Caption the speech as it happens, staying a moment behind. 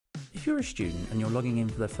If you're a student and you're logging in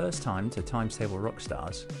for the first time to Times Table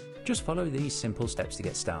Rockstars, just follow these simple steps to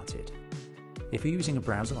get started. If you're using a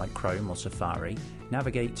browser like Chrome or Safari,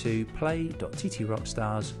 navigate to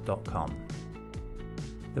play.ttrockstars.com.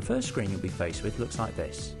 The first screen you'll be faced with looks like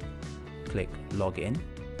this. Click Login,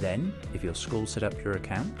 then, if your school set up your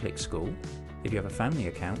account, click School. If you have a family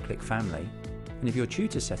account, click Family. And if your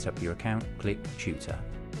tutor set up your account, click Tutor.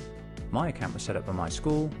 My account was set up by my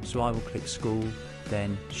school, so I will click School,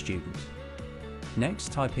 then Student.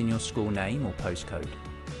 Next, type in your school name or postcode.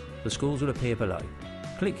 The schools will appear below.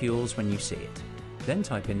 Click yours when you see it. Then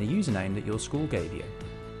type in the username that your school gave you.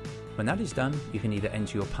 When that is done, you can either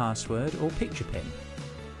enter your password or picture pin.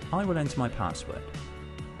 I will enter my password.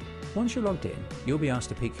 Once you're logged in, you'll be asked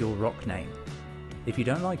to pick your rock name. If you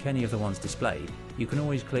don't like any of the ones displayed, you can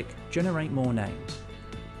always click Generate More Names.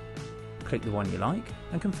 Click the one you like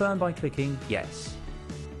and confirm by clicking Yes.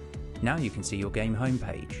 Now you can see your game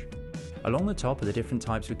homepage. Along the top are the different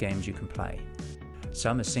types of games you can play.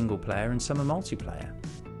 Some are single player and some are multiplayer.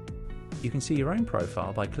 You can see your own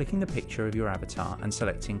profile by clicking the picture of your avatar and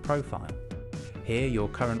selecting Profile. Here your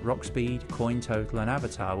current rock speed, coin total and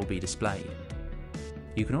avatar will be displayed.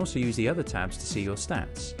 You can also use the other tabs to see your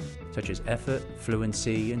stats, such as effort,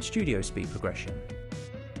 fluency and studio speed progression.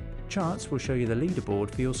 Charts will show you the leaderboard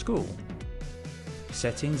for your school.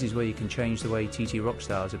 Settings is where you can change the way TT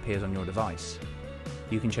Rockstars appears on your device.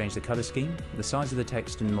 You can change the colour scheme, the size of the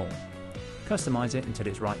text and more. Customise it until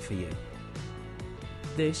it's right for you.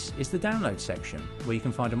 This is the download section, where you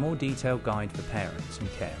can find a more detailed guide for parents and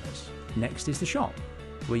carers. Next is the shop,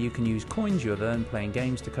 where you can use coins you have earned playing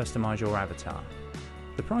games to customise your avatar.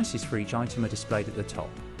 The prices for each item are displayed at the top.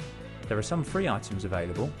 There are some free items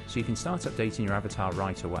available, so you can start updating your avatar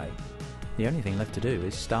right away. The only thing left to do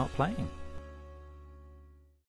is start playing.